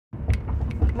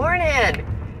Morning.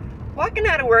 Walking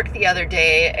out of work the other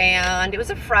day, and it was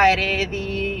a Friday.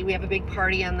 We have a big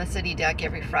party on the city deck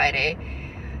every Friday,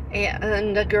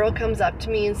 and a girl comes up to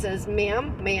me and says,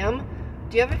 ma'am,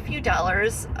 do you have a few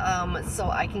dollars so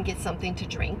I can get something to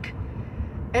drink?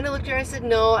 And I looked at her and I said,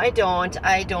 no, I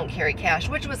don't carry cash,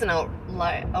 which was an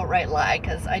outright lie,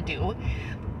 because I do.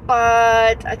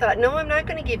 But I thought, no, I'm not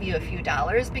going to give you a few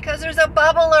dollars because there's a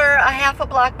bubbler a half a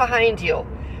block behind you.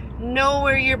 Know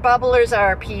where your bubblers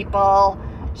are, people.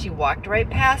 She walked right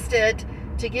past it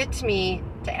to get to me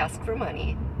to ask for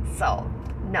money. So,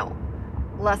 no.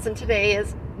 Lesson today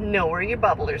is know where your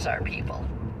bubblers are, people.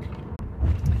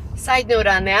 Side note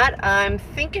on that, I'm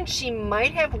thinking she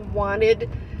might have wanted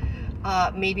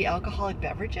maybe alcoholic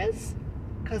beverages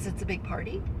because it's a big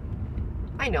party.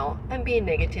 I know, I'm being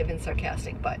negative and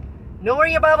sarcastic, but know where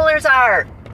your bubblers are.